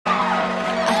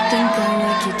think I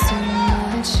like you too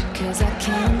much, 'cause I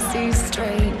can't see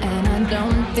straight, and I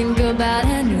don't think about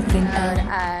anything else.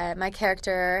 My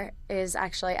character is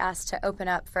actually asked to open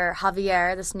up for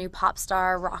Javier, this new pop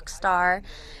star, rock star,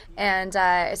 and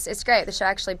it's great. The show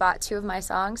actually bought 2 of my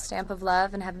songs, Stamp of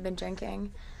Love and Haven't Been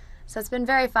Drinking. So it's been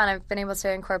very fun. I've been able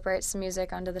to incorporate some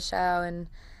music onto the show, and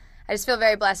I just feel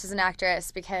very blessed as an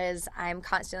actress because I'm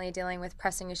constantly dealing with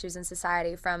pressing issues in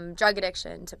society, from drug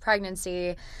addiction to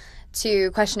pregnancy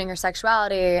to questioning your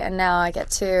sexuality, and now I get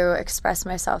to express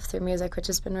myself through music, which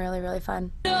has been really, really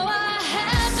fun. No, I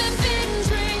haven't been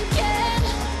drinking,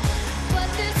 but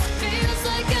this feels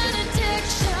like an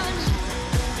addiction,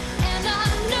 and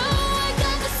I know I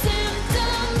got the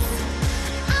symptoms.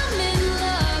 I'm in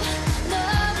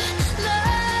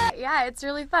love. Yeah, it's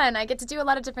really fun. I get to do a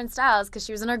lot of different styles because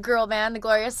she was in her girl band, the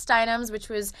Glorious Steinems, which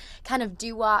was kind of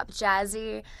doo-wop,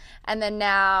 jazzy, and then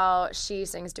now she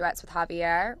sings duets with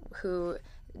Javier, who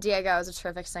Diego is a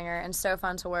terrific singer and so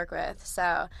fun to work with.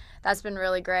 So that's been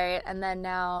really great. And then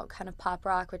now kind of pop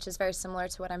rock, which is very similar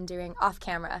to what I'm doing off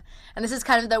camera. And this is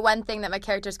kind of the one thing that my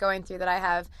character's going through that I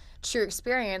have true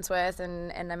experience with,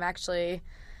 and I'm actually,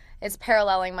 it's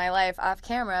paralleling my life off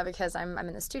camera because I'm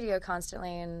in the studio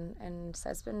constantly, and so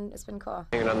it's been cool.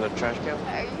 Hanging on the trash can?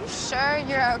 Are you sure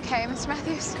you're okay, Mr.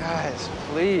 Matthews? Guys,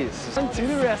 please. Come to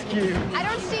the rescue. I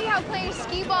don't see how playing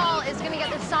skee-ball is going to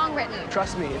get this song written.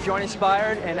 Trust me, if you aren't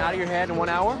inspired and out of your head in 1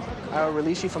 hour, I will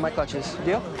release you from my clutches.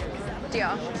 Deal? Deal.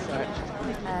 All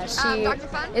right. She Dr.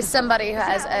 Fun? is somebody who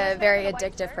has a very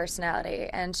addictive personality,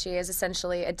 and she is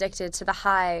essentially addicted to the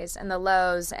highs and the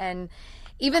lows. And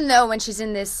even though when she's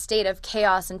in this state of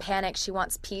chaos and panic, she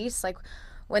wants peace, like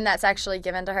when that's actually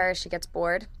given to her, she gets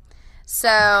bored.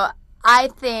 So I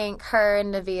think her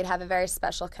and Naveed have a very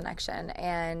special connection,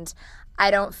 and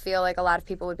I don't feel like a lot of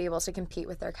people would be able to compete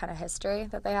with their kind of history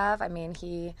that they have. I mean,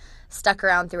 he stuck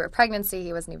around through her pregnancy.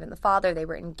 He wasn't even the father. They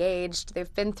were engaged.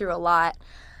 They've been through a lot.